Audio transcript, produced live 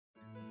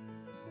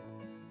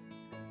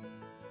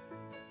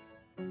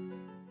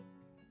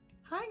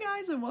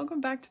guys, and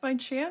welcome back to my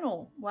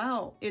channel.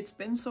 Wow, it's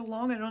been so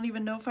long I don't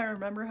even know if I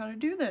remember how to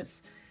do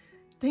this.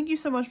 Thank you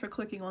so much for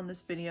clicking on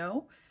this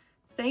video.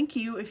 Thank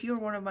you if you're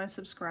one of my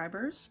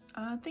subscribers.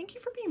 Thank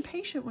you for being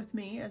patient with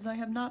me as I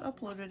have not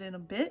uploaded in a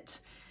bit.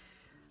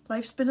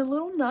 Life's been a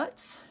little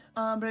nuts,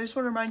 but I just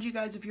want to remind you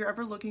guys, if you're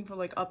ever looking for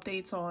like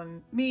updates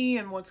on me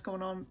and what's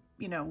going on,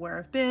 you know, where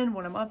I've been,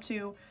 what I'm up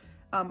to,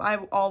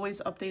 I've always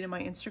updated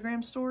my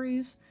Instagram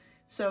stories.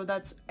 So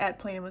that's at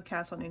Planning with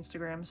Cass on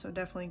Instagram. So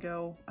definitely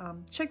go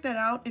check that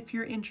out if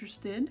you're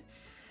interested.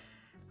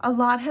 A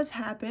lot has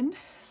happened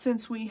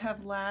since we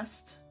have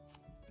last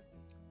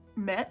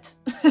met.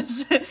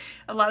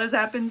 A lot has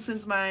happened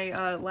since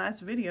my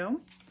last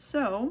video.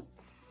 So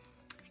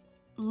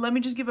let me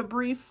just give a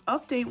brief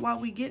update while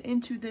we get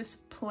into this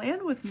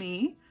plan with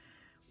me,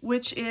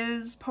 which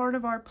is part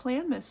of our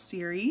Planmas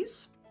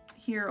series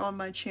here on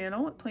my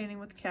channel at Planning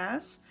with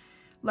Cass.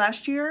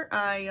 Last year,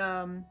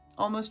 I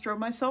almost drove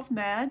myself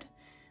mad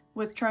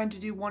with trying to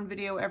do one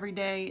video every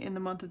day in the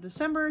month of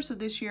December. So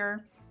this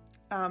year,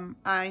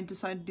 I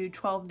decided to do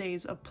 12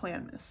 days of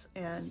Planmas.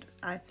 And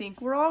I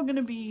think we're all going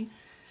to be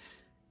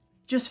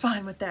just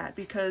fine with that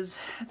because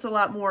it's a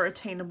lot more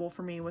attainable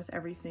for me with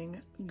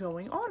everything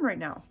going on right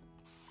now.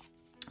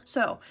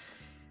 So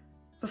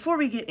before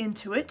we get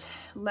into it,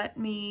 let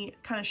me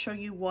kind of show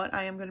you what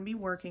I am going to be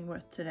working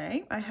with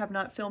today. I have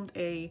not filmed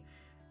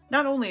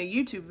not only a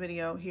YouTube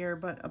video here,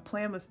 but a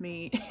plan with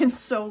me in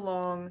so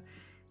long,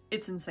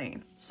 it's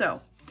insane.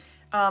 So,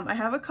 I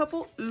have a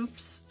couple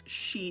oops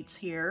sheets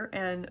here,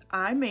 and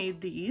I made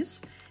these,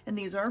 and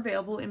these are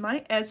available in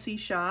my Etsy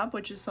shop,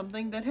 which is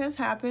something that has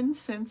happened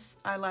since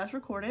I last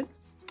recorded.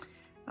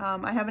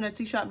 I have an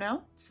Etsy shop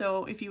now,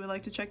 so if you would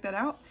like to check that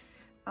out,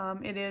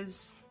 it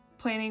is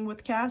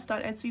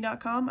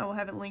planningwithcass.etsy.com. I will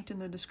have it linked in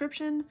the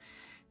description.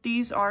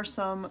 These are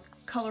some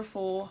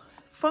colorful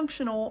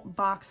functional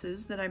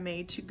boxes that I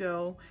made to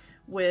go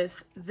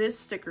with this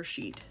sticker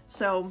sheet.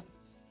 So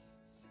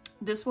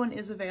this one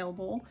is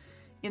available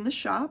in the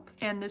shop,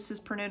 and this is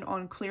printed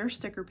on clear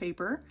sticker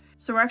paper.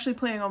 So we're actually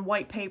planning on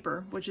white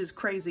paper, which is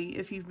crazy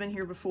if you've been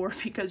here before,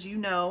 because you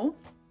know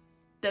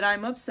that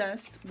I'm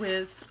obsessed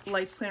with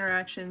Lights Planner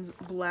Action's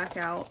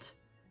blackout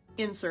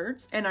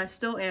inserts, and I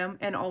still am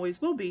and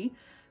always will be,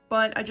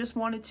 but I just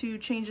wanted to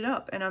change it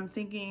up, and I'm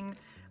thinking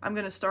I'm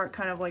going to start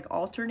kind of like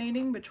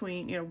alternating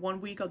between, you know,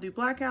 one week I'll do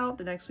blackout,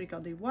 the next week I'll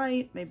do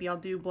white, maybe I'll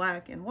do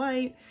black and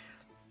white.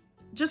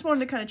 Just wanted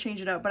to kind of change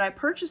it up. But I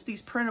purchased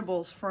these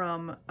printables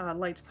from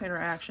Lights Planner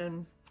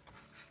Action.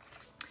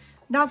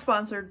 Not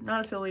sponsored,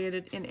 not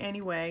affiliated in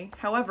any way.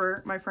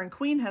 However, my friend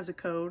Queen has a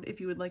code if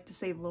you would like to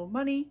save a little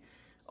money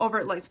over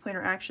at Lights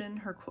Planner Action.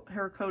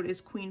 Her code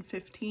is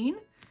Queen15.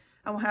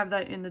 I will have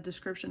that in the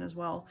description as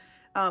well.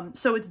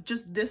 So it's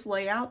just this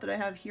layout that I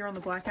have here on the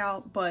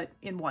blackout, but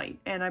in white.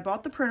 And I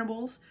bought the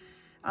printables,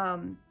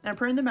 and I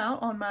printed them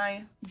out on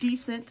my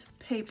decent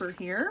paper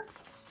here.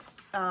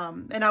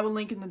 And I will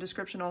link in the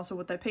description also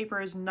what that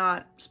paper is.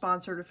 Not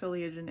sponsored,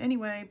 affiliated in any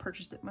way.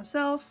 Purchased it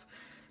myself,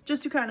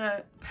 just to kind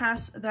of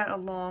pass that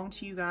along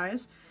to you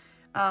guys.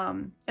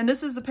 And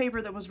this is the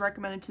paper that was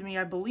recommended to me,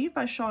 I believe,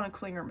 by Shauna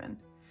Klingerman.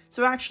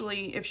 So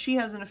actually, if she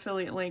has an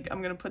affiliate link,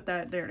 I'm going to put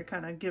that there to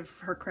kind of give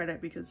her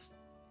credit, because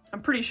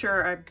I'm pretty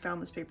sure I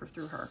found this paper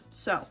through her.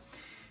 So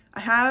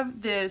I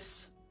have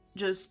this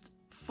just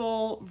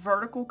full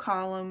vertical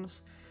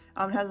columns.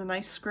 It has a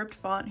nice script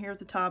font here at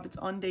the top. It's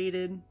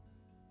undated,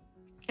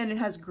 and it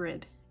has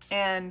grid.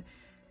 And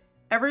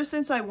ever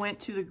since I went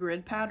to the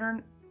grid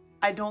pattern,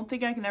 I don't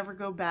think I can ever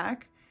go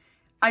back.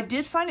 I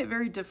did find it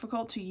very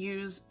difficult to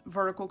use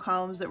vertical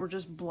columns that were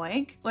just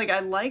blank. Like,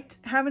 I liked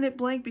having it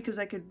blank because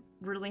I could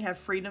really have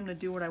freedom to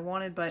do what I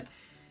wanted, but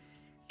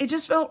it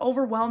just felt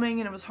overwhelming,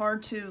 and it was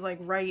hard to like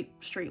write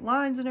straight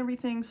lines and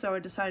everything. So I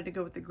decided to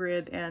go with the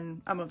grid,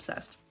 and I'm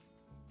obsessed.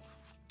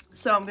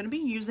 So I'm going to be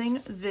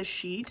using this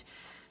sheet.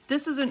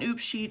 This is an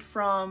oops sheet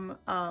from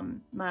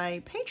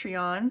my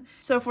Patreon.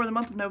 So for the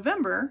month of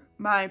November,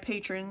 my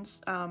patrons,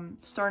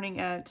 starting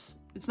at,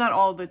 it's not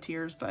all the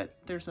tiers, but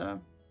there's a,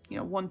 you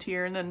know, one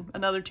tier and then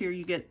another tier,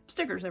 you get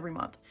stickers every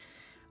month.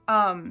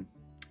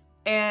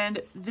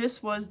 And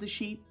this was the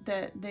sheet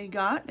that they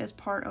got as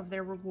part of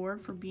their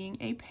reward for being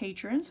a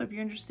patron. So if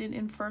you're interested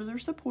in further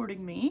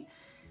supporting me,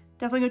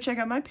 definitely go check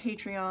out my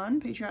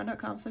Patreon,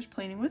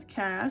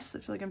 patreon.com/planningwithcass. I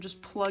feel like I'm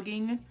just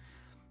plugging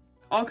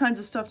all kinds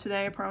of stuff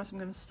today. I promise I'm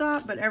going to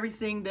stop, but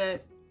everything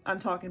that I'm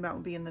talking about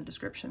will be in the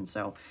description.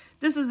 So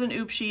this is an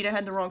oops sheet. I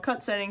had the wrong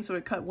cut setting, so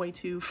it cut way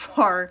too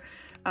far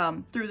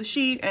through the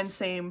sheet, and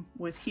same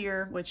with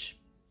here, which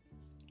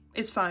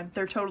is fine.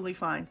 They're totally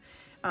fine.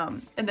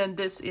 And then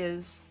this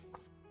is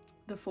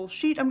the full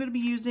sheet I'm going to be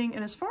using.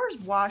 And as far as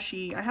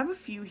washi, I have a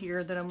few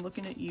here that I'm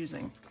looking at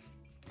using.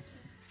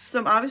 So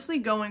I'm obviously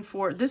going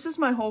for, this is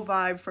my whole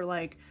vibe for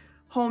like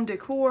home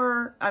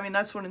decor. I mean,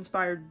 that's what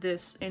inspired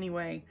this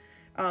anyway.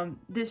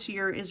 This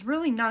year is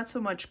really not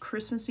so much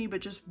Christmassy, but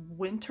just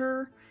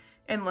winter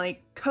and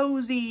like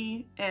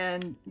cozy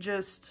and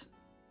just,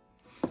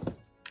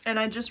 and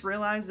I just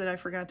realized that I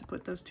forgot to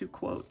put those two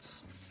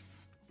quotes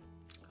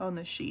on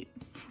this sheet.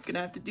 Gonna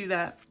have to do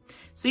that.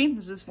 See,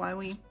 this is why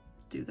we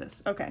do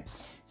this. Okay,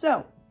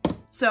 so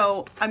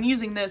I'm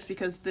using this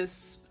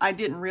because I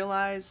didn't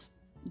realize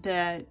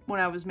that when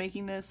I was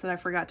making this that I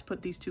forgot to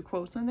put these 2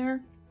 quotes in there.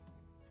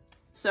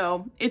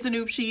 So it's a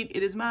noob sheet,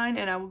 it is mine,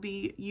 and I will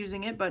be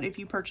using it, but if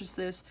you purchase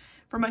this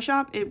from my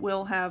shop, it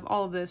will have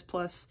all of this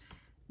plus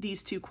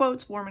these 2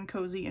 quotes, Warm and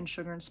Cozy and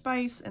Sugar and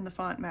Spice, and the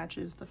font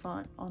matches the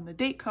font on the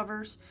date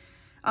covers.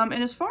 And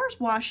as far as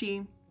washi,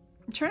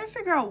 I'm trying to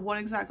figure out what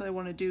exactly I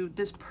want to do.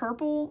 This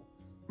purple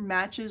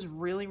matches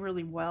really,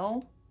 really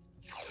well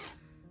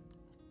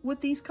with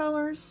these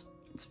colors.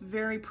 It's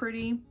very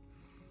pretty.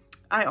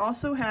 I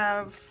also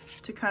have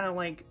to kind of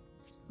like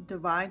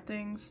divide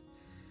things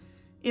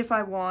if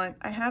I want.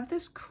 I have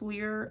this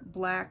clear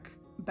black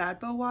Bad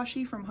Bow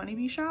washi from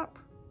Honeybee Shop,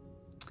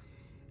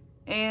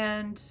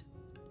 and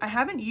I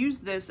haven't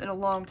used this in a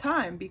long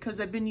time because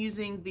I've been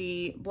using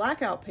the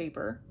blackout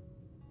paper,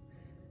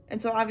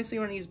 and so obviously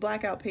when I use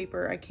blackout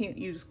paper I can't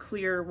use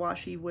clear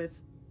washi with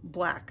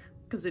black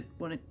because it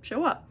wouldn't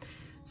show up.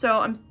 So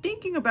I'm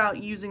thinking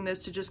about using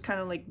this to just kind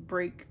of like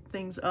break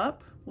things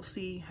up. We'll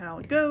see how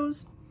it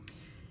goes.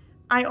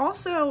 I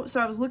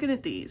was looking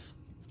at these,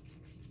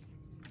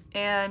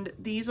 and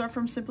these are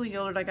from Simply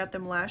Gilded. I got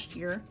them last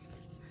year,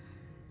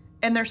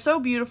 and they're so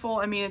beautiful.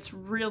 I mean, it's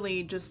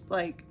really just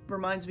like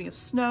reminds me of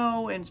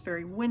snow, and it's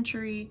very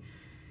wintry.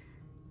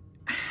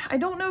 I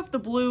don't know if the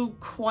blue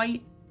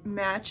quite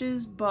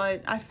matches,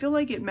 but I feel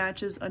like it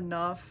matches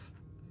enough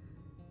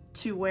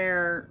to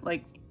where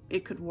like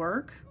it could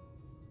work.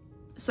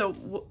 So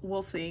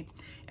we'll see.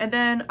 And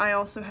then I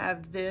also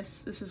have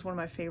this. This is one of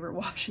my favorite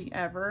washi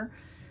ever.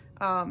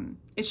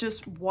 It's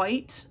just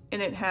white,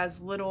 and it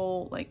has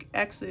little like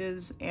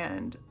X's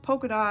and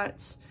polka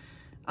dots.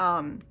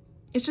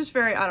 It's just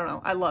very, I don't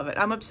know, I love it.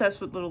 I'm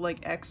obsessed with little like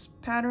X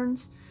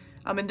patterns.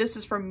 And this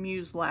is from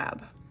Muse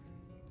Lab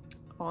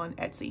on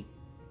Etsy.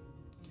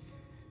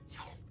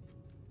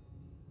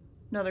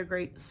 Another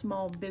great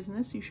small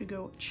business you should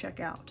go check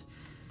out.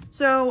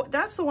 So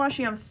that's the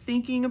washi I'm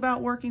thinking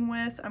about working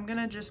with. I'm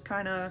gonna just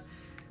kind of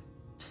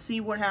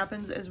see what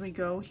happens as we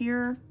go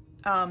here.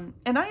 And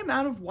I am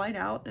out of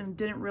whiteout and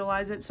didn't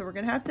realize it, so we're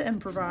gonna have to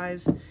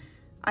improvise.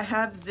 I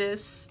have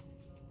this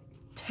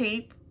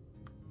tape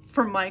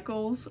from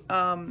Michaels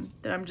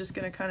that I'm just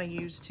gonna kind of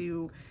use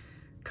to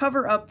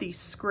cover up these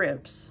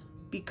scripts,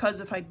 because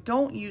if I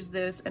don't use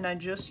this and I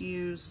just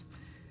use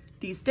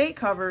these date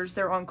covers,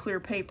 they're on clear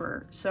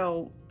paper,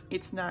 so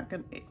it's not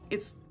gonna,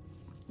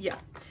 yeah.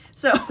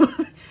 So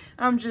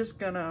I'm just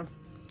gonna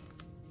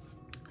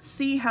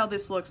see how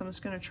this looks. I'm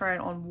just gonna try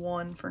it on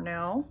one for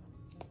now.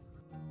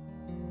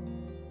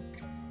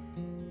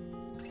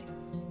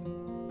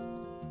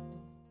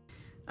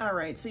 All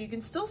right, so you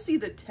can still see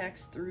the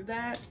text through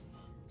that.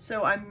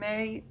 So I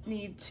may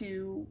need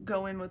to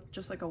go in with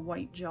just like a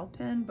white gel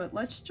pen, but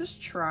let's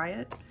just try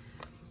it.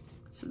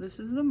 So this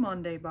is the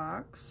Monday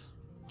box.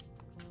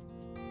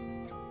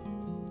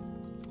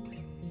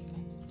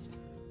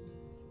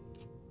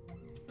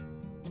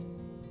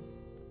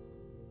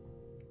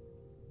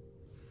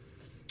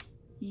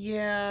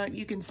 Yeah,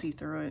 you can see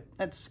through it.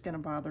 That's gonna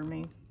bother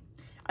me.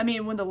 I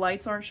mean, when the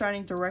lights aren't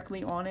shining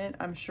directly on it,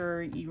 I'm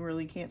sure you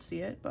really can't see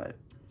it, but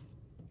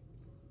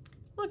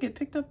look, it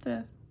picked up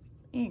the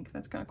ink.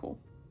 That's kind of cool.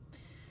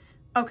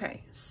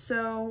 Okay,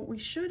 so we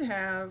should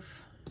have,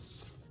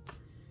 just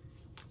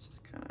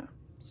kind of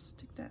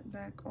stick that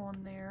back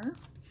on there.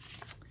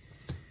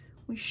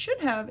 We should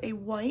have a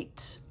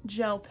white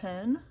gel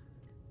pen.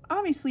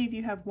 Obviously, if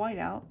you have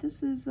whiteout,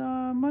 this is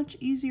a much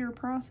easier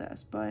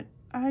process, but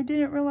I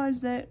didn't realize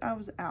that I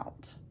was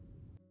out.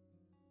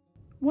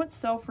 What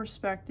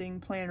self-respecting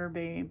planner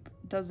babe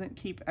doesn't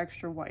keep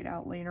extra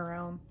whiteout laying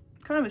around?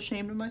 Kind of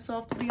ashamed of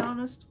myself, to be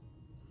honest.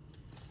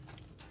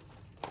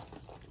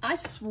 I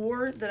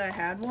swore that I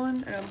had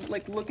one, and I'm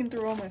like looking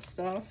through all my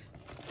stuff.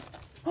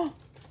 Oh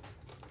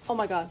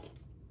my god.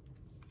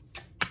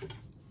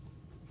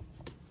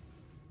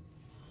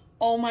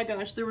 Oh my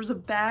gosh, there was a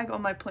bag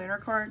on my planner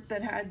cart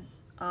that had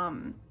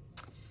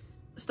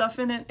stuff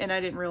in it, and I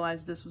didn't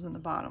realize this was in the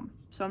bottom.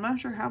 So I'm not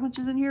sure how much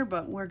is in here,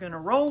 but we're gonna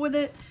roll with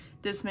it.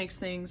 This makes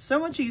things so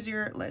much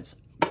easier. Let's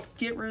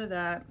get rid of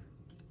that,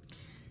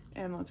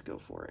 and let's go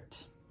for it.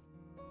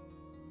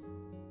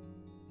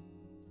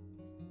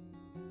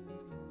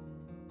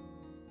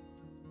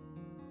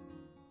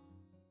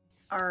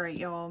 All right,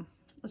 y'all,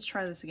 let's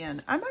try this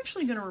again. I'm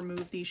actually gonna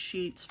remove these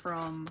sheets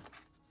from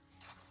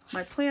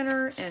my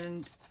planner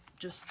and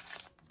just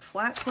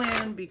flat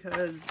plan,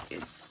 because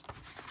it's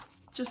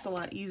just a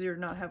lot easier to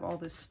not have all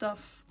this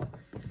stuff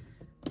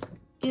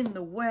in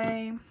the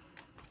way.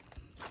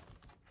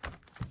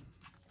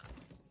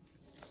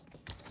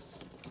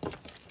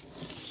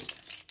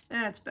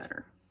 That's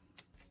better.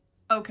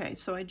 Okay,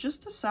 so I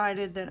just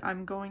decided that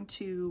I'm going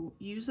to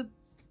use a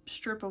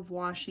strip of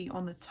washi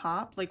on the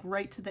top, like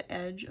right to the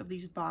edge of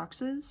these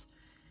boxes,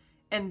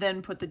 and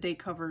then put the date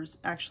covers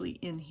actually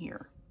in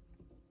here,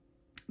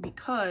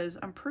 because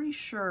I'm pretty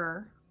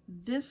sure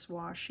this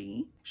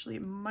washi, actually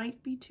it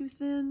might be too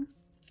thin.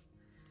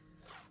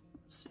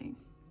 Let's see.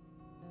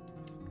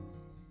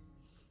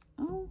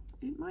 Oh,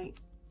 it might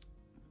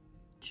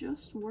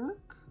just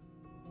work.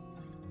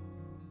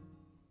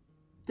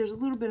 There's a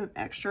little bit of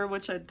extra,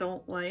 which I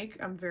don't like.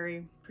 I'm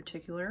very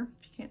particular,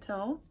 if you can't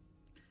tell.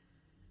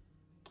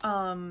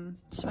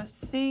 So I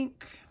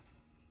think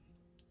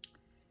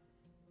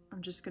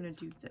I'm just gonna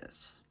do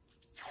this.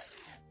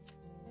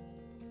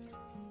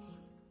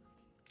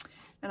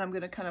 And I'm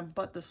gonna kind of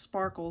butt the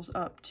sparkles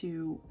up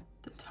to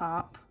the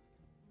top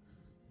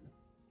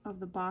of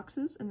the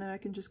boxes, and then I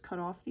can just cut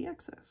off the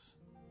excess.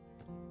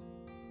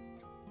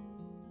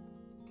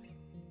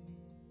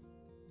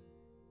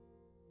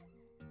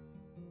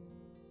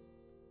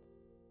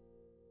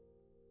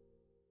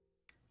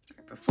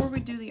 Before we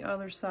do the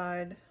other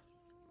side,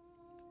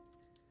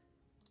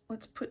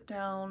 let's put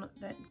down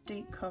that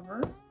date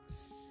cover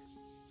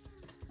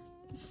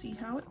and see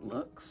how it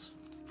looks.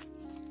 I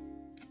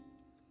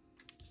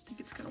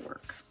think it's gonna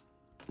work.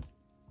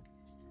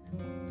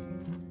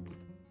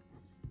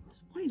 This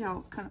white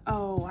out kind of,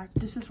 oh,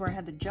 this is where I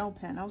had the gel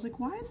pen. I was like,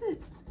 why is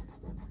it?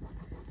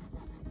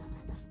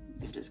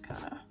 You can just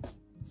kind of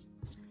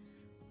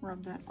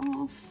rub that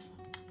off.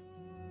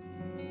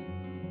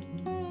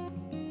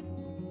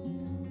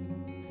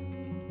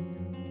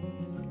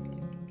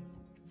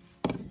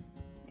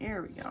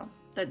 There we go.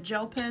 That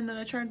gel pen that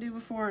I tried to do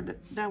before,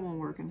 that wasn't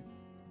working.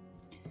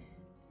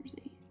 There's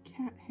a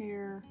cat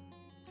hair.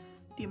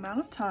 The amount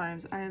of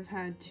times I have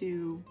had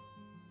to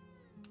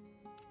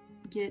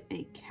get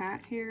a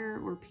cat hair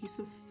or piece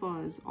of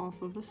fuzz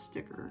off of a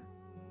sticker.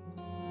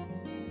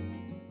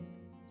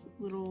 It's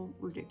a little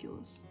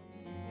ridiculous.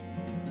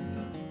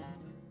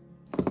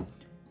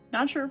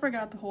 Not sure if I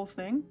got the whole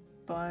thing,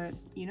 but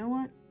you know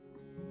what?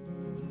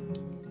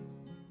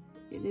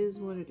 It is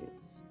what it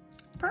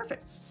is.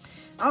 Perfect.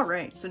 All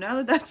right, so now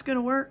that that's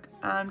gonna work,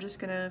 I'm just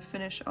gonna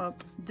finish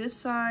up this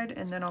side,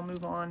 and then I'll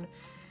move on,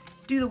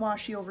 do the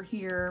washi over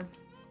here,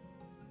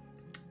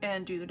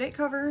 and do the date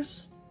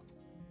covers.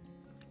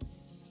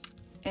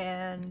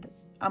 And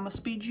I'm gonna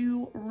speed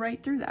you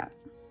right through that.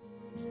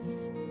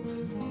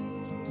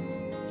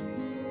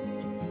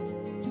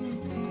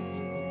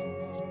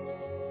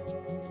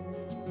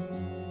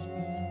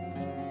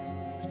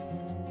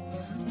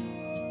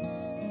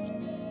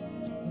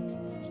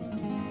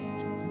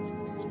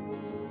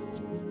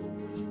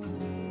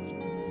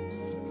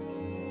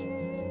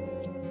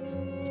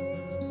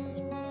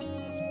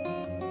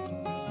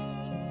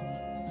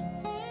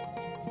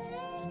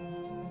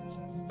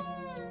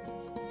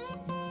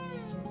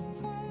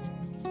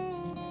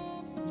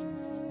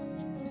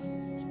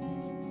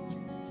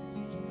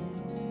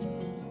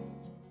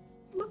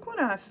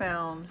 I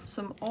found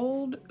some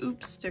old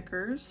Oops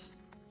stickers.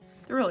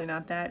 They're really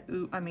not that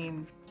I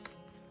mean,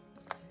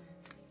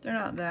 they're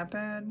not that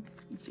bad.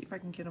 Let's see if I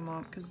can get them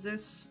off, because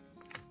this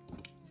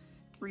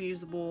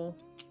reusable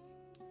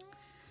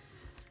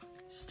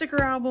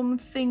sticker album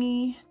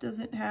thingy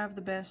doesn't have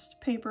the best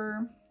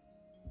paper.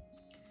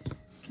 It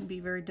can be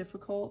very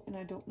difficult, and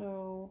I don't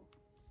know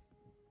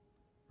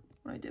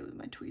what I did with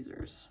my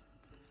tweezers.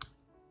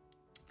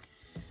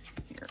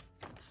 Here,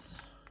 let's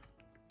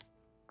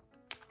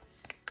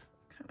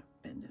kind of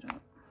bend it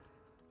up.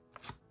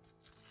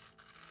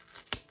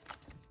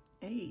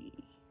 Hey.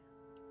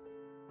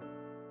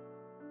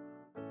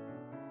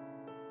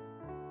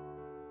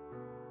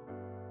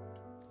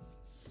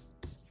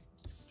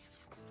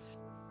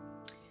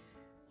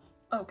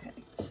 Okay,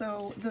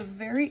 so the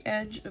very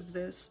edge of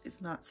this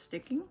is not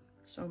sticking,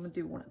 so I'm gonna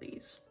do one of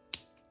these.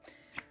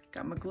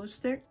 Got my glue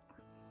stick.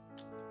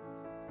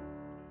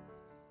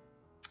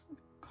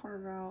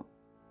 Carve out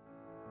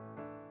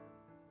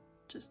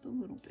just a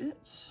little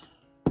bit.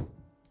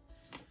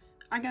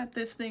 I got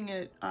this thing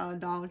at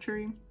Dollar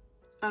Tree.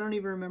 I don't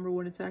even remember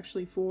what it's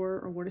actually for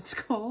or what it's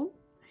called,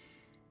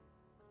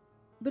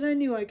 but I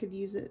knew I could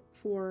use it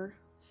for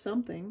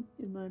something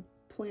in my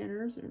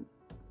planners. Or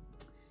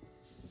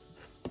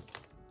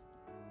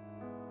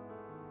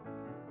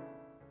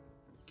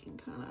can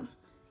kind of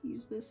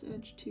use this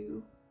edge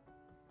to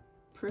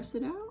press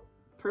it out.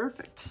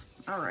 Perfect.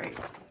 All right.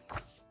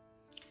 Lift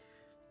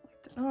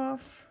it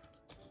off.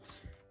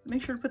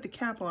 Make sure to put the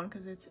cap on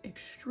because it's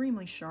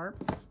extremely sharp.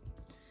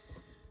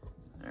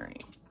 All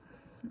right.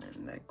 And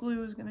then that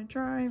glue is gonna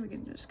dry. We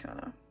can just kind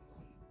of.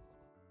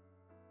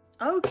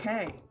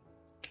 Okay.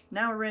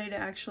 Now we're ready to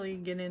actually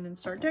get in and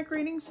start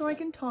decorating so I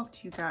can talk to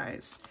you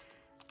guys.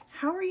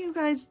 How are you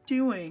guys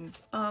doing?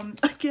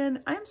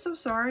 Again, I'm so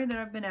sorry that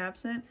I've been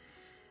absent.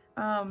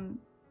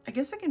 I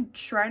guess I can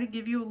try to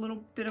give you a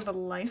little bit of a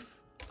life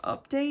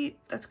update.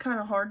 That's kind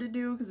of hard to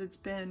do because it's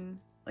been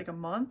like a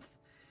month.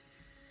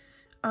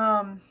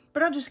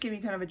 But I'll just give you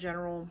kind of a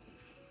general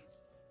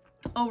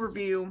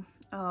overview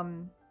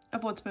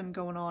of what's been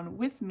going on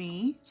with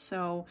me.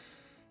 So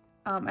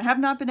I have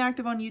not been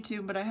active on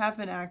YouTube, but I have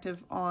been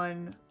active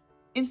on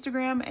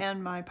Instagram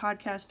and my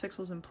podcast,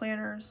 Pixels and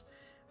Planners.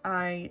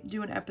 I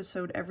do an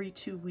episode every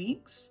 2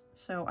 weeks,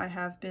 so I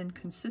have been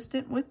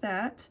consistent with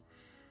that.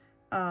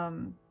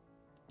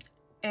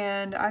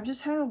 And I've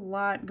just had a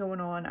lot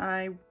going on.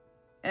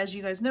 As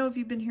you guys know, if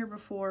you've been here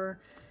before,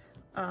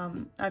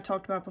 I've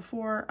talked about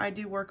before, I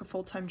do work a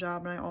full-time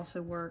job, and I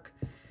also work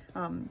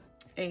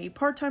a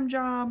part-time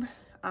job.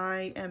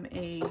 I am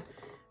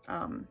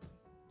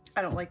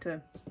I don't like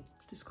to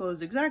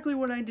disclose exactly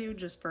what I do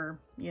just for,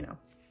 you know,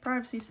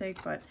 privacy's sake,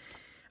 but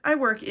I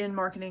work in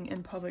marketing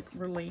and public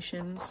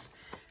relations,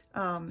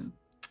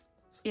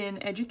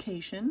 in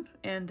education,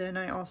 and then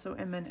I also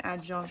am an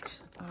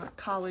adjunct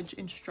college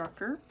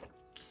instructor.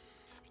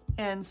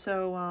 And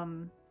so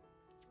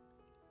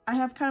I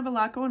have kind of a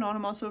lot going on.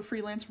 I'm also a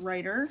freelance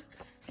writer,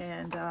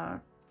 and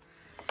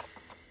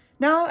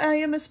now I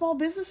am a small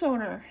business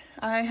owner.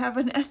 I have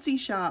an Etsy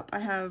shop. I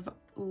have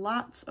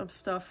lots of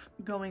stuff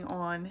going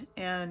on,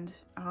 and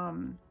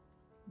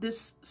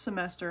this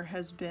semester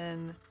has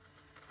been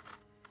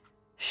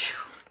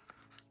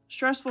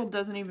stressful.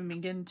 Doesn't even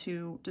begin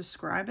to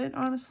describe it,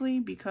 honestly,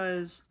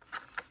 because,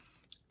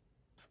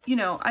 you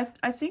know,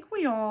 I think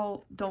we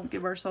all don't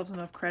give ourselves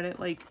enough credit.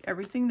 Like,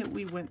 everything that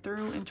we went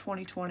through in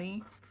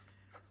 2020,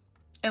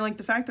 and like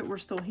the fact that we're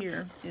still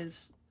here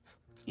is,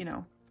 you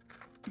know,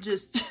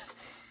 just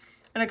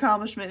an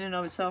accomplishment in and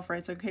of itself, right?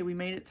 It's like, okay, we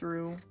made it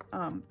through.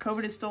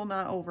 COVID is still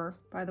not over,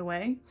 by the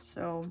way,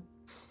 so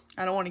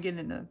I don't want to get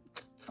into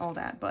all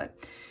that, but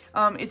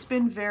it's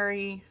been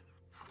very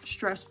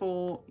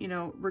stressful, you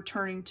know,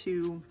 returning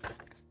to,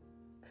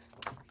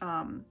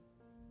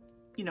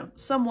 you know,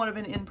 somewhat of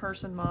an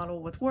in-person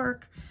model with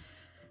work.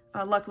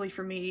 Luckily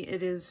for me,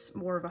 it is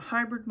more of a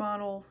hybrid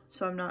model,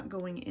 so I'm not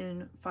going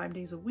in 5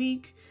 days a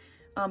week.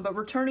 But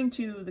returning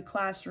to the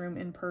classroom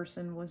in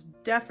person was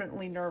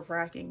definitely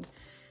nerve-wracking,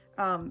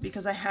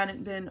 because I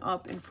hadn't been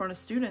up in front of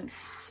students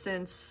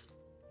since,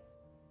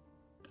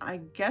 I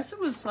guess it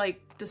was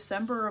like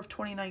December of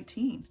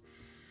 2019.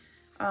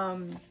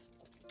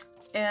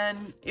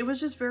 And it was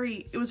just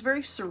it was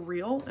very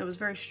surreal. It was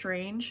very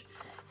strange.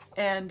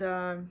 And,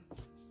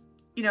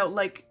 you know,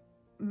 like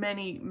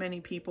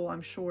many people,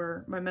 I'm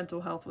sure my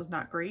mental health was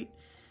not great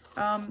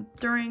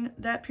during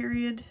that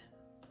period.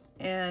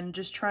 And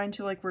just trying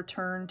to like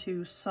return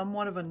to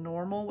somewhat of a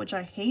normal, which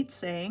I hate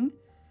saying,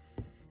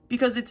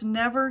 because it's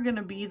never going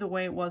to be the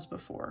way it was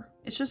before.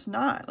 It's just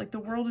not. Like, the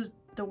world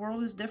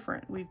is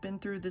different. We've been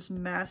through this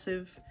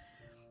massive,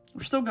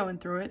 we're still going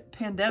through it,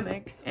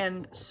 pandemic,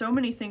 and so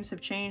many things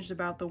have changed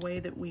about the way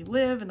that we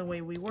live and the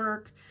way we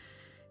work.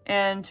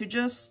 And to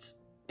just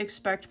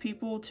expect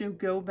people to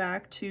go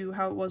back to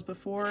how it was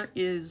before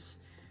is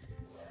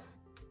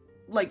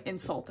like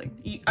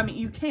insulting. I mean,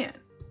 you can't.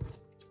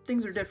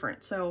 Things are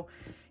different. So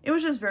it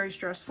was just very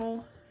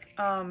stressful.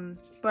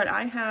 But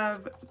I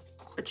have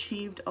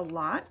achieved a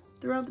lot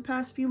throughout the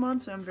past few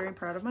months, and I'm very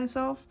proud of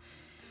myself.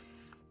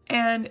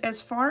 And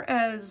as far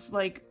as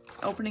like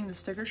opening the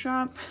sticker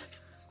shop,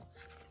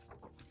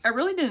 I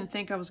really didn't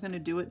think I was going to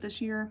do it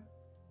this year.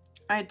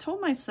 I had told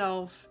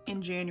myself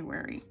in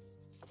January,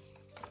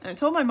 and I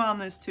told my mom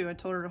this too, I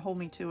told her to hold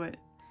me to it,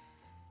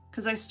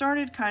 because I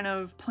started kind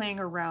of playing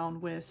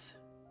around with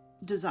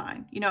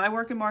design. You know, I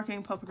work in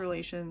marketing, public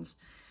relations,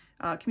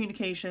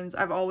 communications.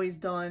 I've always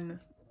done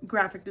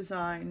graphic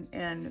design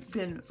and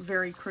been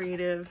very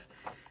creative.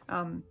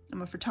 I'm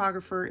a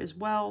photographer as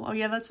well. Oh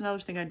yeah, that's another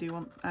thing I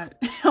do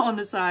on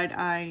the side.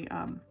 I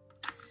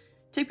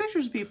take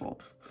pictures of people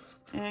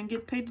and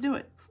get paid to do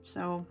it.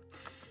 So,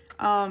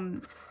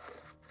 can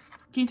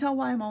you tell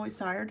why I'm always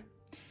tired?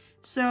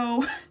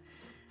 So,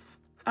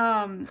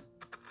 I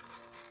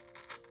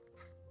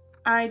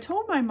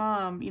told my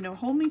mom, you know,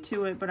 hold me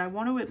to it, but I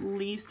want to at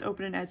least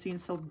open an Etsy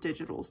and sell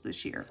digitals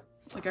this year.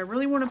 Like, I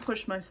really want to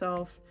push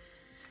myself,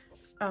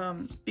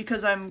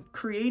 because I'm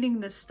creating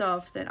this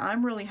stuff that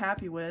I'm really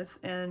happy with,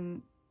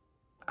 and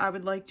I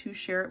would like to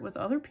share it with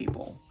other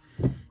people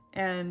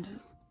and,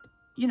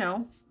 you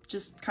know,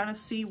 just kind of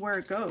see where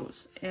it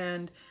goes.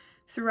 And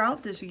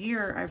throughout this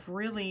year, I've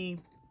really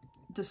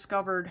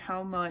discovered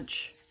how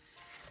much,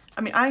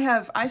 I mean,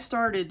 I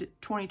started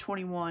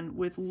 2021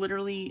 with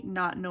literally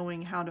not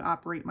knowing how to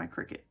operate my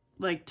Cricut.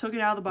 Like, took it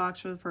out of the box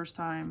for the first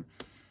time,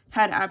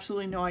 had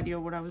absolutely no idea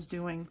what I was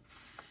doing.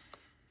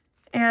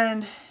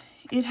 And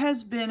it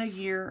has been a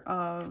year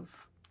of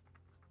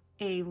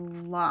a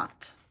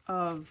lot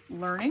of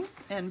learning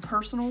and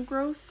personal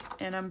growth,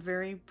 and I'm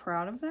very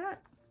proud of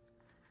that.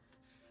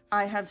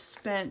 I have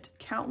spent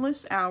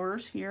countless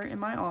hours here in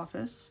my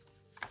office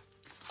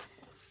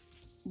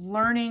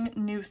learning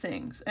new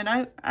things, and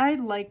I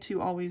like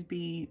to always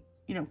be,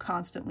 you know,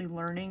 constantly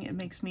learning. It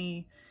makes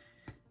me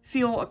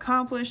feel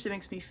accomplished. It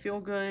makes me feel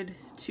good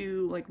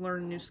to like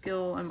learn a new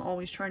skill. I'm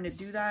always trying to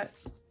do that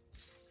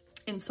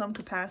in some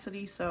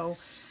capacity. So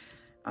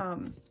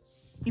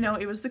you know,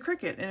 it was the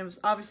Cricut, and it was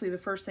obviously the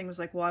first thing was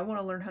like, well, I want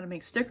to learn how to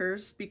make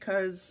stickers,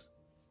 because,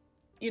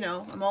 you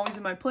know, I'm always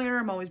in my planner,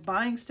 I'm always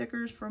buying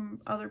stickers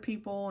from other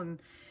people, and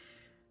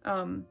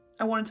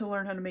I wanted to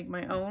learn how to make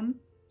my own.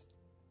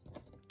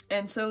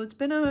 And so it's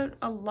been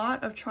a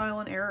lot of trial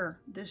and error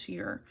this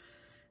year,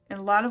 and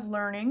a lot of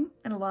learning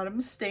and a lot of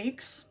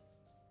mistakes.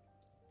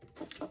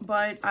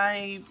 But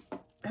I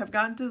have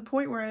gotten to the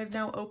point where I've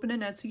now opened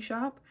an Etsy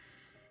shop,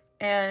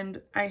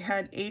 and I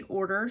had 8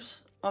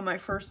 orders on my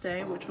first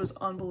day, which was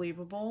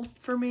unbelievable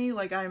for me.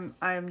 Like,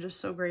 I'm just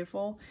so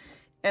grateful.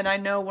 And I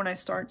know when I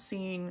start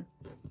seeing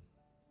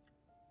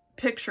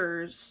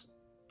pictures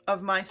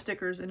of my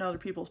stickers in other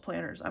people's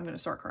planners, I'm going to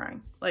start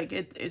crying. Like,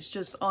 it's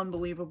just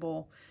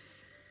unbelievable.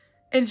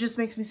 And it just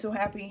makes me so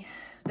happy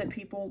that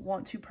people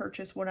want to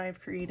purchase what I've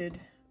created.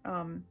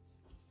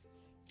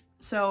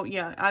 So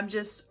yeah,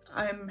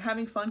 I'm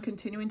having fun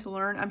continuing to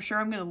learn. I'm sure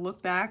I'm going to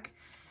look back.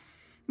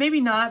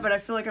 Maybe not, but I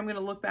feel like I'm going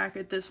to look back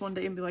at this one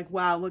day and be like,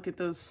 wow, look at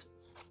those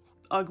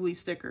ugly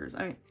stickers.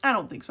 I mean, I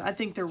don't think so. I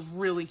think they're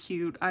really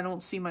cute. I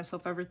don't see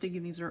myself ever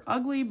thinking these are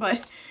ugly,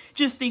 but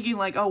just thinking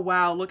like, oh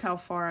wow, look how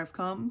far I've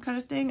come kind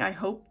of thing. I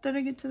hope that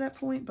I get to that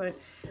point, but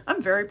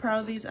I'm very proud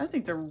of these. I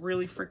think they're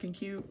really freaking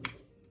cute.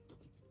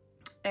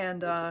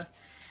 And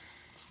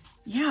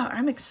yeah,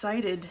 I'm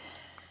excited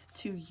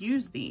to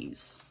use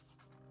these.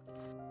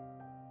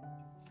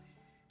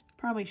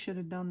 Probably should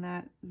have done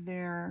that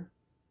there.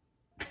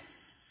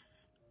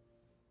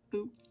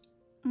 Oops.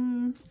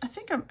 I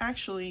think I'm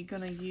actually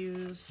gonna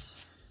use,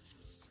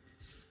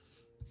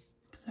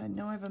 because I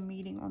know I have a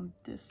meeting on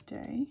this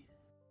day.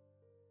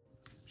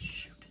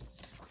 Shoot.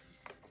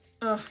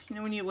 Ugh, you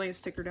know when you lay a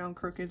sticker down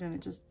crooked and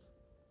it just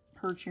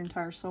hurts your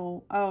entire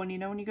soul? Oh, and you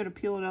know when you go to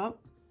peel it up?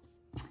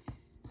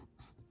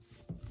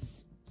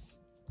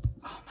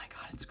 Oh my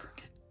god, it's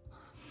crooked.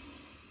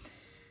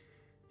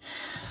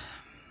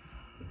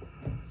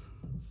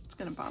 It's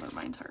gonna bother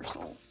my entire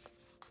soul.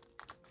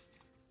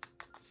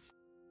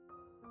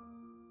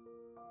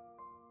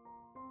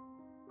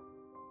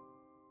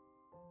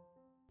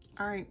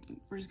 Alright,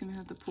 we're just gonna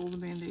have to pull the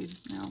band-aid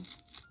now.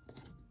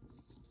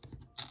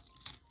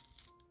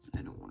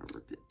 I don't want to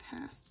rip it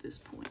past this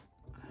point.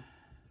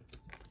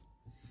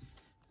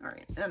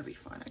 Alright, that'll be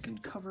fine. I can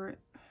cover it.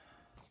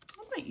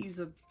 I might use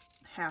a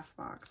half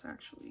box,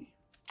 actually.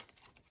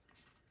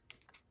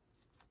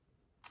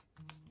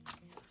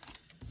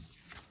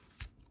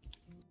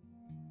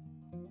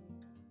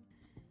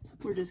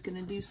 We're just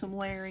gonna do some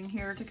layering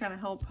here to kind of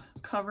help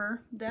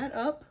cover that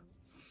up.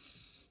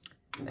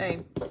 Hey,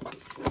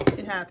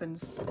 it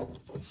happens.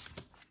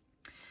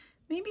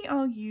 Maybe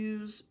I'll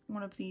use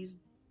one of these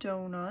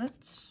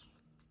donuts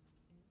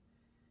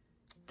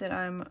that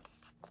I'm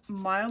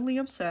mildly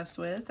obsessed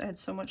with. I had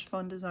so much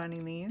fun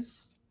designing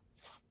these.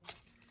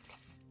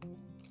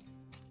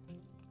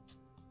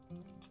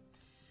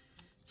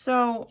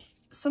 So,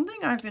 something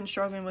I've been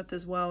struggling with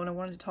as well, and I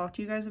wanted to talk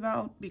to you guys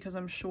about, because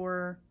I'm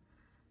sure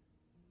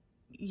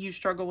you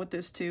struggle with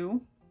this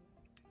too.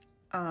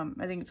 I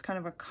think it's kind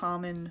of a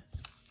common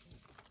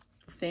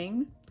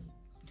thing,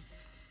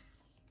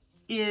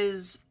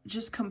 is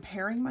just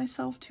comparing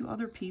myself to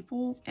other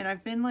people, and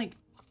I've been like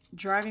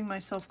driving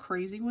myself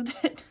crazy with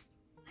it.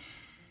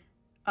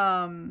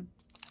 And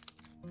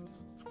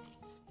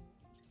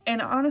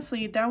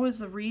honestly, that was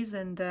the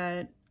reason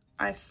that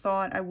I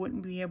thought I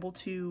wouldn't be able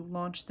to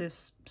launch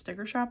this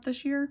sticker shop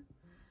this year,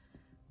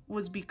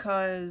 was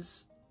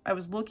because I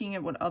was looking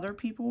at what other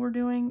people were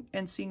doing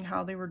and seeing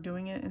how they were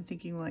doing it and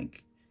thinking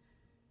like,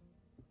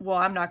 well,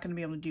 I'm not going to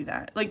be able to do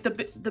that. Like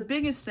the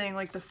biggest thing,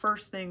 like the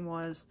first thing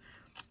was,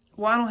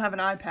 well, I don't have an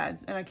iPad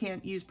and I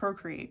can't use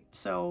Procreate.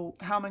 So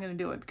how am I going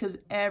to do it? Because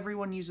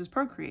everyone uses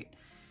Procreate.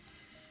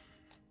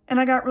 And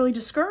I got really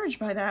discouraged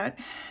by that,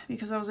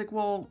 because I was like,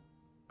 well,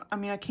 I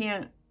mean, I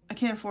can't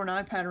afford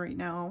an iPad right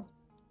now.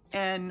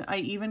 And I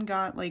even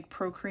got like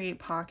Procreate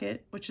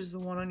Pocket, which is the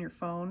one on your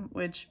phone,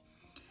 which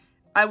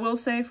I will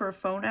say for a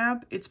phone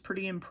app, it's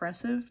pretty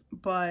impressive,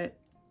 but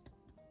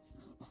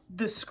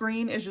the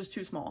screen is just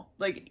too small.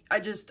 Like, I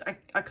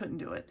couldn't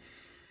do it.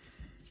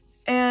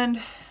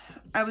 And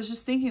I was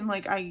just thinking,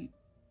 like, I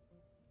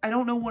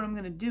don't know what I'm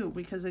going to do,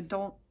 because I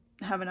don't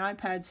have an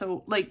iPad.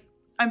 So, like,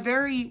 I'm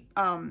very,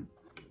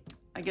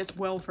 I guess,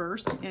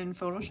 well-versed in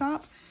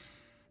Photoshop,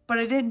 but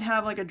I didn't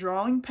have, like, a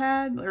drawing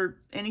pad or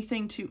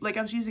anything to, like,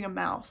 I was using a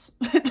mouse.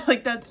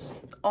 Like, that's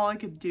all I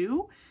could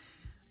do.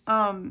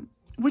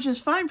 Which is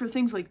fine for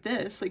things like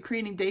this, like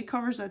creating date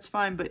covers, that's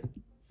fine, but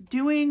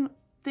doing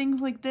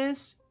things like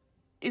this,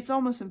 it's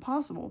almost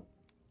impossible.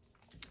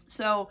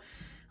 So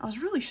I was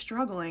really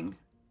struggling,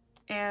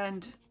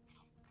 and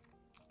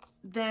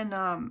then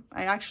I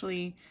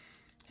actually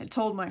had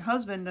told my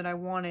husband that I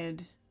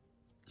wanted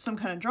some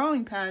kind of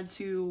drawing pad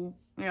to,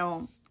 you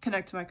know,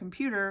 connect to my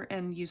computer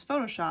and use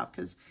Photoshop,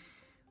 because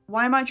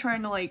why am I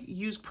trying to like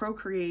use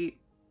Procreate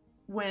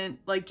when,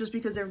 like, just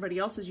because everybody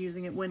else is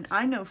using it, when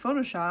I know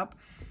Photoshop?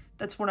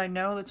 That's what I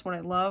know, that's what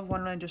I love. Why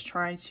don't I just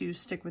try to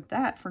stick with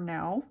that for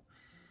now?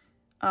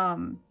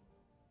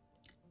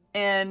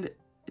 And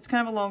it's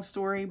kind of a long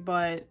story,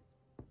 but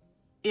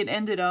it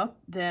ended up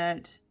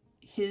that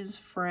his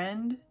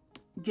friend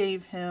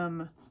gave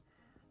him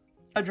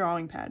a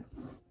drawing pad.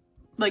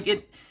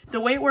 Like, the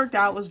way it worked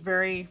out was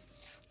very,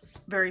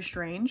 very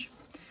strange.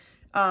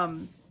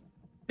 But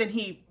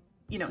he,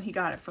 you know, he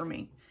got it for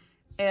me.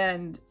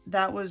 And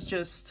that was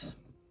just,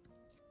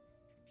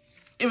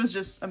 it was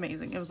just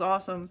amazing. It was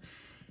awesome.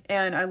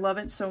 And I love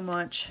it so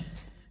much.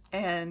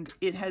 And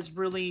it has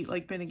really,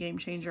 like, been a game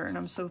changer. And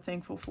I'm so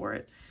thankful for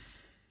it.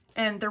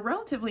 And they're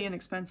relatively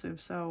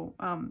inexpensive, so,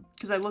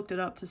 because I looked it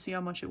up to see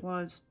how much it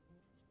was.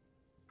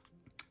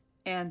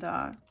 And,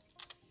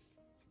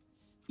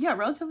 yeah,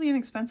 relatively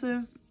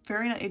inexpensive.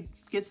 Very nice. It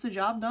gets the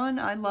job done.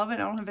 I love it. I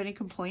don't have any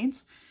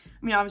complaints.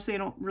 I mean, obviously I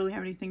don't really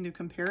have anything to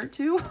compare it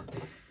to,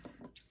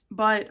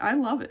 but I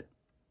love it.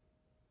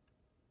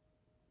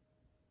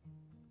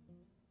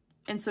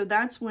 And so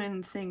that's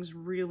when things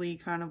really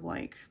kind of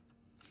like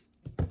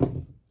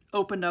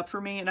opened up for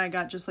me, and I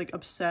got just like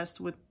obsessed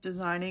with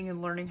designing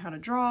and learning how to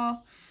draw.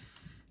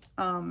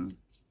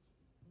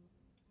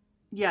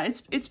 Yeah,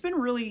 it's been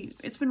really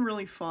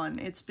fun.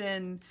 It's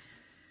been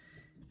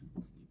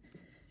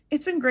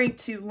great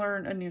to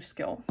learn a new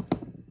skill.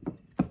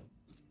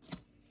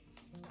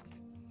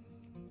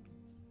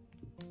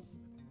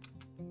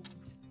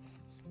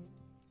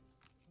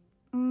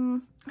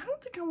 I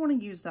don't think I want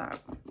to use that.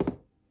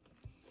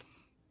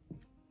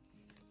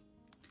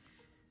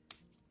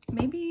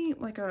 Maybe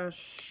like a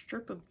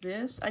strip of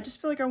this. I just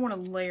feel like I want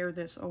to layer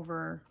this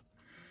over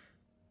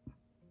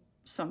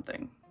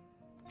something.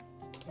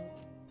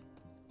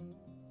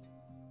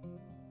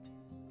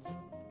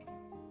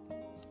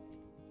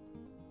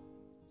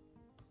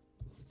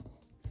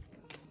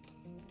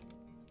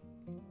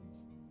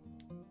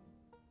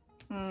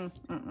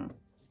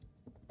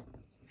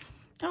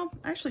 Oh,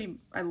 actually,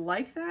 I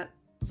like that,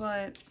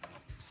 but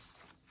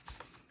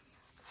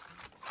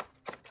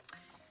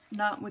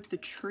not with the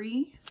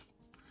tree.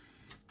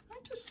 I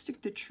just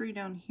stick the tree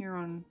down here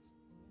on.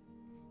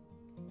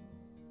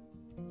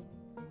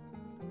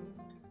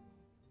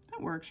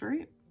 That works,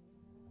 right?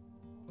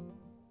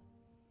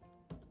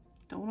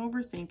 Don't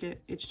overthink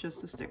it. It's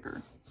just a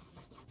sticker.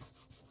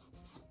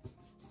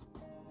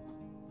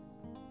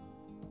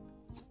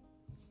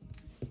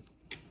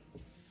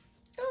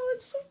 Oh,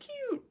 that's so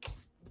cute.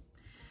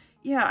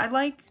 Yeah,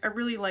 I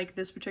really like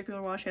this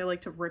particular washi. I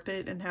like to rip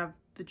it and have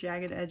the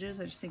jagged edges.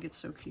 I just think it's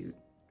so cute.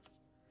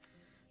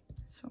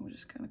 So I'm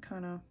just kind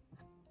of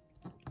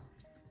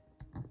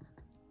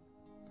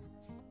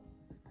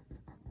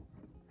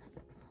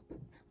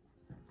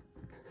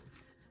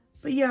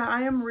but yeah,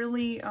 I am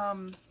really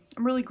I'm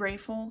really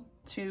grateful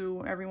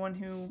to everyone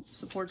who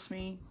supports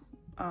me.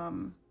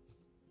 And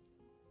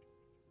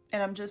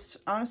I'm just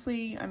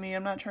honestly, I mean,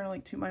 I'm not trying to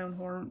like toot my own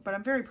horn, but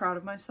I'm very proud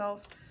of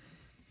myself.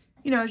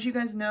 You know, as you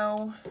guys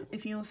know,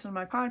 if you listen to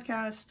my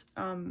podcast,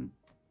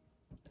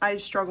 I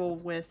struggle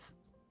with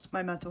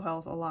my mental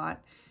health a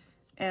lot.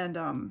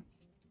 And,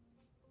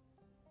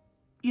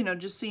 you know,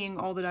 just seeing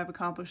all that I've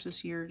accomplished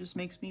this year just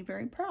makes me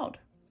very proud.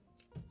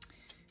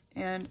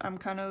 And I'm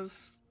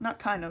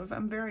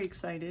I'm very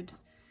excited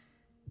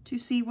to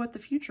see what the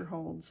future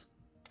holds.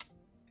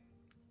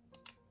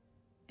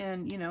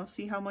 And, you know,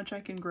 see how much I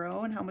can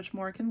grow and how much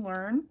more I can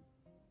learn.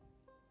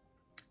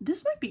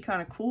 This might be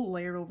kind of cool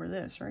layered over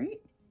this,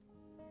 right?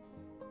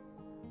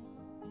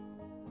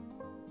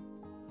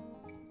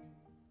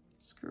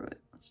 Screw it.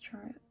 Let's try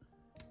it.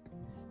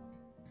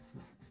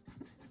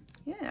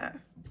 Yeah,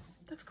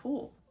 that's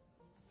cool.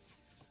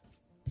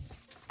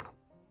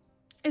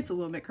 It's a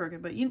little bit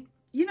crooked, but you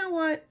know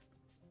what?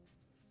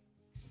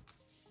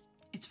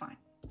 It's fine.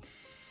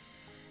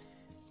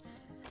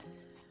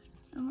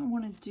 Now I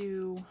want to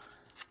do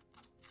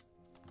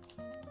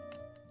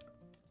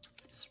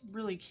this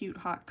really cute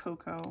hot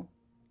cocoa.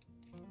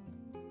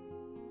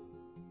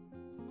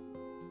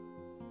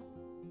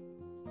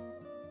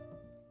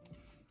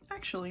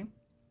 Actually,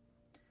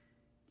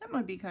 that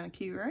might be kind of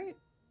cute, right?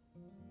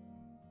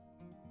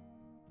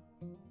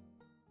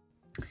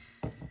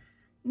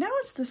 Now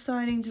it's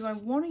deciding, do I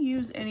want to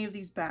use any of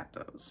these bat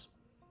bows?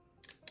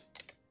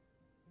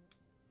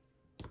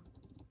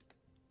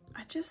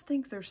 I just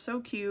think they're so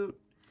cute.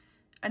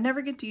 I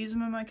never get to use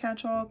them in my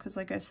catch-all because,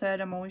 like I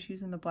said, I'm always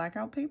using the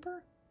blackout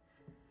paper.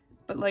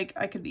 But, like,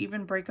 I could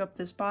even break up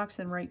this box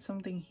and write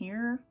something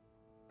here.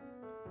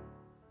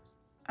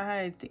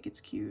 I think it's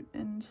cute,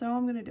 and so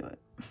I'm gonna do it.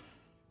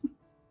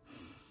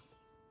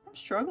 I'm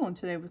struggling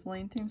today with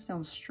laying things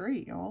down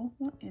straight, y'all.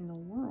 What in the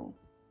world?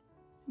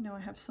 Now I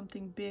have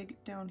something big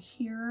down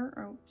here.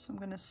 Oh, so I'm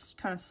gonna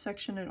kind of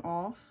section it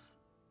off.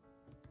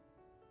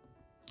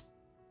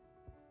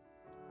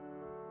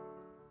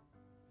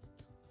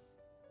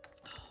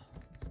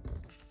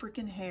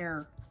 Freaking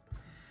hair.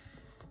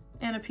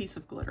 And a piece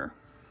of glitter.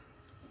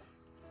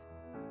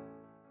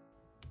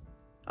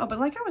 Oh, but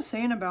like I was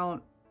saying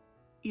about,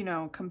 you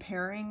know,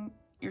 comparing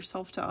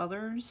yourself to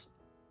others,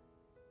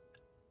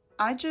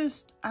 I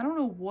don't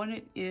know what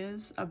it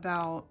is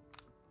about,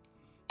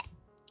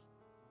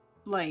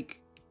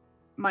 like,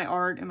 my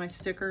art and my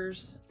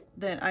stickers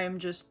that I'm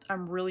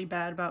really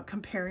bad about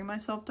comparing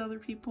myself to other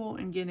people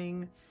and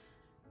getting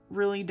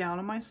really down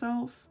on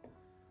myself.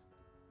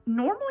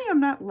 Normally I'm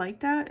not like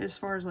that as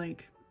far as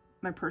like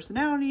my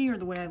personality or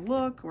the way I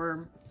look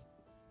or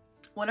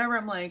whatever.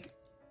 I'm like,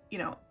 you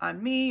know,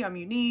 I'm me, I'm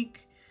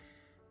unique,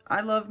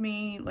 I love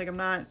me. Like, I'm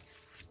not,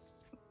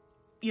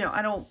 you know,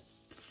 I don't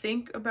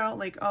think about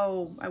like,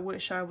 oh, I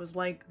wish I was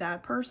like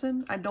that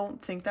person. I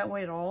don't think that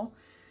way at all.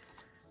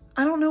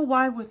 I don't know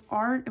why with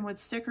art and with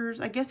stickers.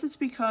 I guess it's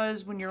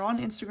because when you're on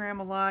Instagram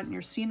a lot and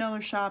you're seeing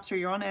other shops, or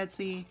you're on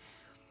Etsy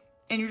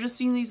and you're just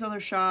seeing these other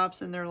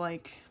shops and they're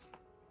like,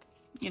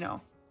 you know,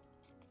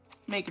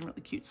 making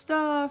really cute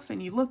stuff,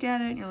 and you look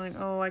at it and you're like,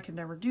 oh, I could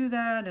never do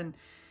that. And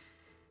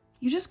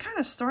you just kind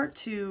of start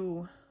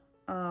to,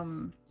 I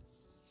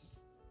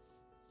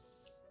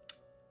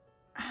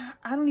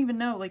don't even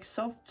know, like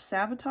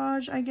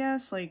self-sabotage, I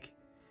guess. Like,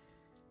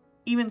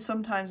 even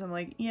sometimes I'm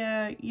like,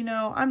 yeah, you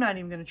know, I'm not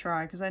even going to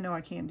try because I know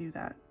I can't do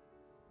that.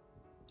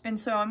 And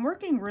so I'm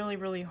working really,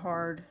 really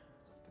hard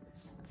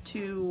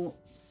to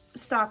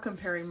stop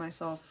comparing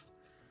myself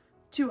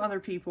to other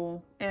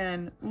people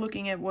and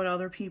looking at what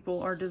other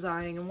people are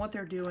designing and what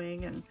they're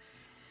doing and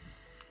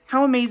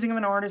how amazing of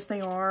an artist they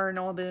are and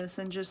all this,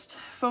 and just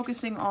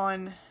focusing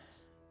on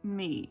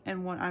me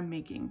and what I'm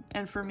making.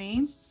 And for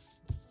me,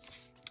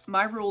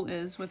 my rule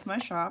is with my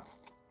shop,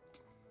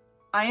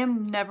 I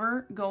am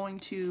never going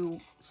to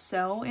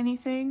sell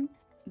anything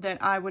that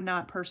I would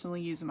not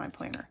personally use in my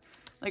planner.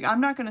 Like,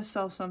 I'm not going to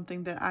sell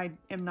something that I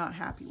am not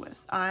happy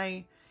with.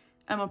 I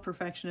am a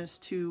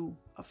perfectionist to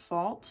a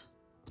fault.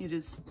 It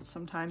is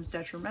sometimes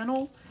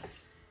detrimental.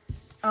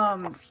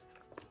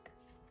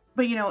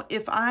 But you know,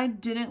 if I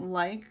didn't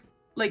like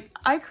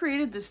I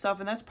created this stuff,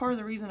 and that's part of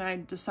the reason I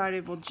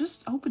decided, well,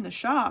 just open the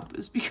shop,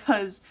 is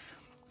because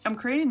I'm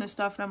creating this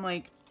stuff and I'm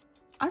like,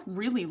 I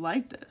really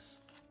like this.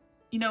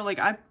 You know, like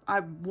I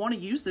want to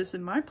use this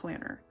in my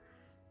planner.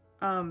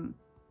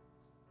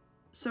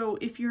 So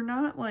if you're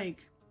not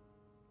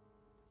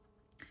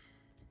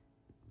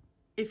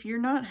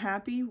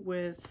happy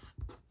with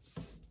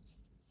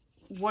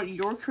what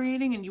you're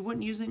creating and you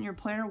wouldn't use it in your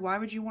planner, why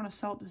would you want to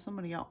sell it to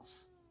somebody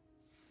else?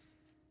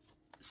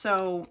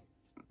 So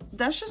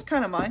that's just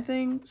kind of my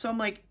thing. So I'm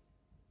like,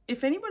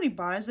 if anybody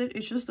buys it,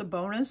 it's just a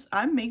bonus.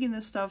 I'm making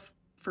this stuff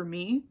for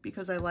me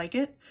because I like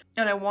it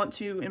and I want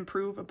to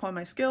improve upon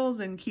my skills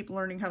and keep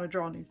learning how to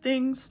draw new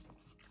things.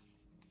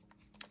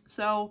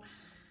 So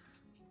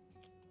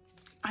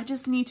I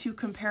just need to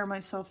compare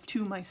myself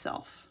to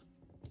myself.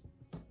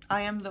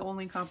 I am the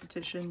only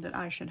competition that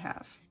I should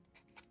have.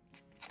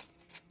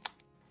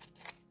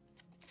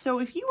 So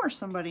if you are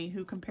somebody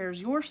who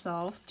compares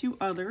yourself to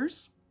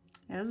others,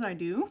 as I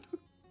do,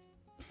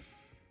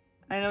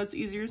 I know it's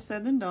easier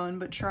said than done,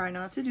 but try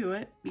not to do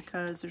it,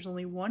 because there's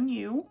only one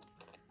you,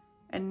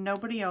 and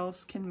nobody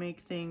else can make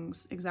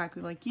things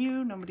exactly like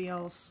you. Nobody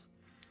else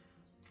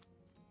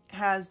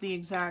has the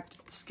exact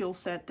skill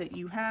set that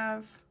you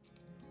have.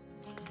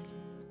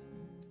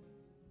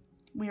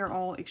 We are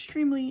all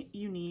extremely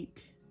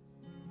unique.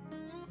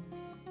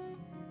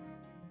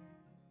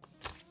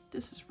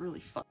 This is really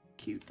fucking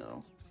cute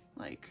though.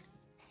 Like,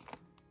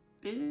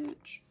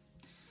 bitch.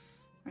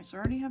 Alright, so I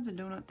already have the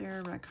donut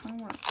there, but I kind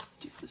of want to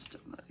do this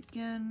donut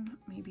again,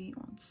 maybe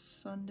on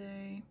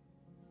Sunday.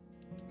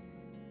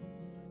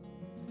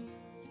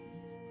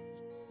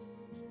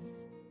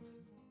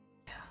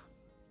 Yeah.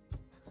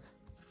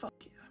 Fuck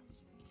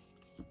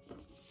yeah.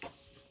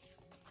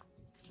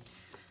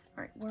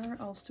 Alright, where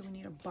else do we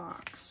need a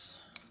box?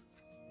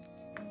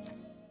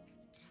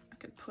 I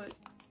could put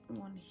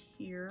one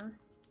here,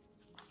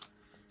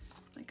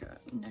 like a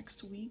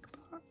next week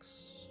box.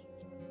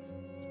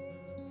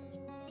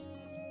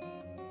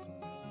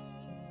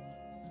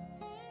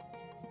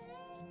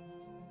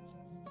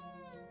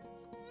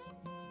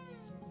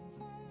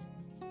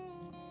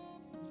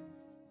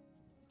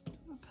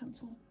 A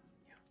pencil.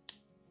 Yeah.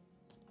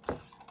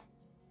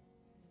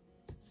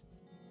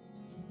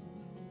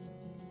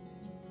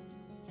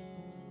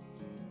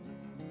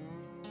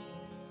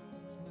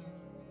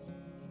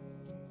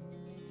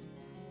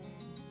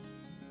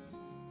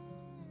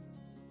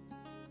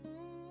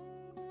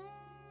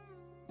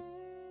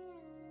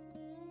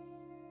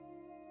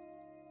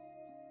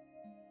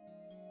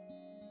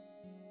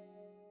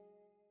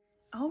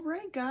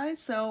 Alright guys,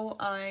 so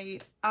I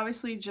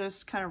obviously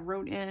just kind of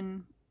wrote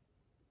in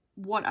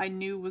what I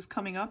knew was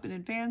coming up in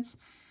advance,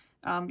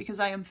 because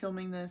I am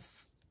filming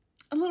this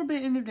a little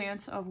bit in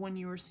advance of when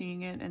you were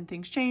seeing it, and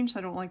things change, so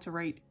I don't like to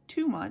write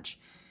too much.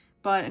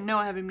 But I know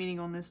I have a meeting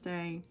on this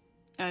day,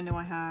 and I know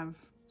I have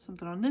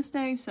something on this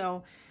day,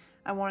 so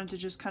I wanted to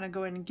just kind of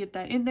go ahead and get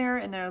that in there,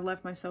 and then I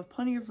left myself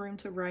plenty of room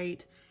to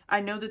write.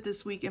 I know that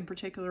this week in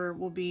particular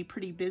will be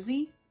pretty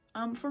busy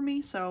for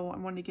me, so I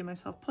wanted to give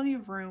myself plenty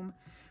of room.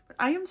 But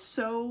I am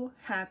so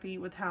happy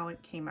with how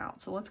it came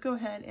out, so let's go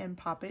ahead and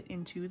pop it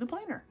into the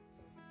planner.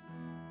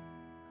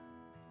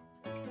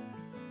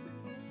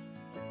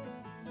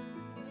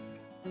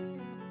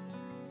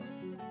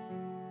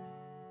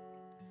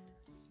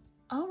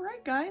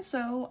 Alright guys,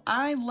 so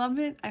I love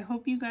it. I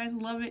hope you guys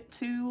love it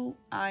too.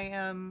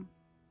 I'm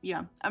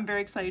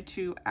very excited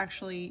to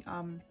actually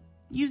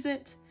use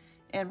it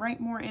and write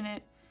more in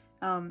it.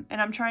 And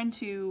I'm trying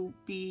to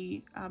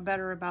be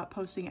better about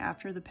posting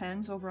after the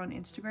pens over on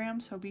Instagram,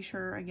 so be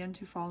sure again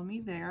to follow me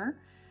there.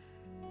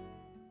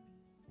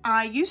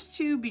 I used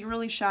to be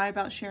really shy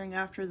about sharing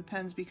after the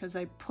pens because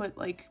I put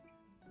like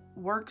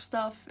work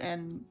stuff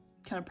and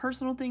kind of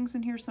personal things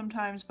in here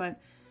sometimes, but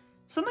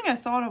something I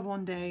thought of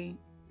one day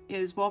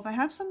is, well, if I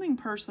have something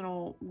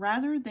personal,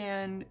 rather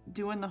than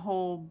doing the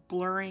whole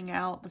blurring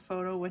out the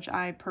photo, which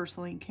I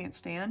personally can't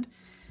stand,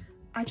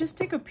 I just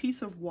take a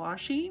piece of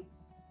washi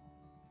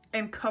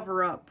and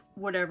cover up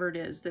whatever it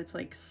is that's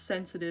like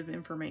sensitive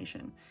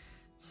information.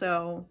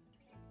 So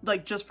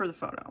like just for the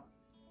photo.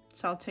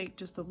 So I'll take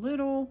just a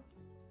little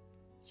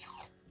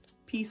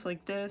piece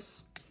like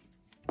this.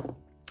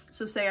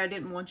 So say I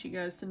didn't want you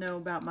guys to know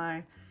about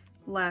my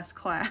last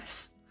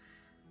class.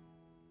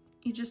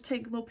 You just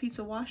take a little piece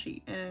of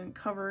washi and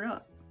cover it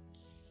up.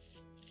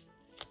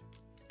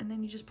 And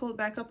then you just pull it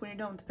back up when you're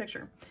done with the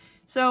picture.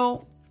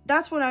 So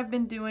that's what I've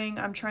been doing.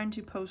 I'm trying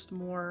to post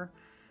more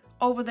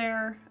over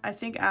there. I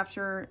think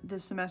after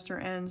this semester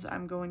ends,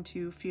 I'm going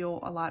to feel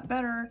a lot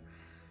better.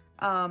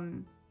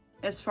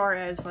 As far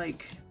as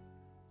like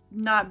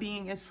not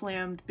being as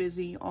slammed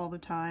busy all the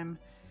time.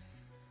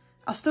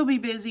 I'll still be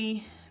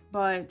busy,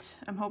 but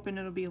I'm hoping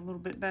it'll be a little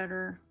bit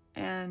better.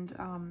 And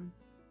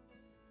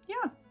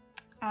yeah,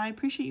 I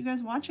appreciate you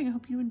guys watching. I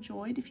hope you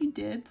enjoyed. If you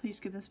did, please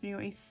give this video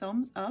a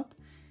thumbs up.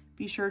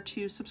 Be sure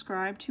to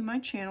subscribe to my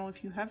channel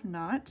if you have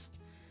not.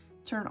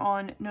 Turn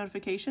on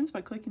notifications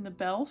by clicking the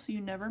bell so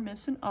you never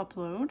miss an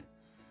upload.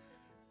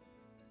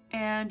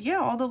 And yeah,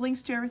 all the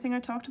links to everything I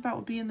talked about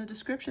will be in the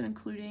description,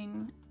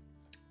 including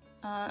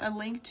a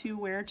link to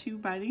where to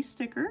buy these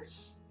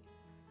stickers.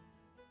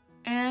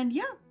 And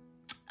yeah,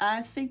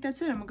 I think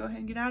that's it. I'm gonna go ahead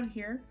and get out of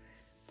here.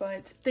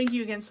 But thank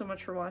you again so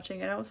much for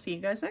watching, and I will see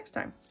you guys next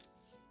time.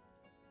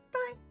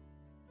 Bye.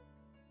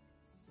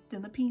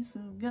 Still a piece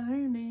of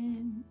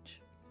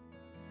garbage.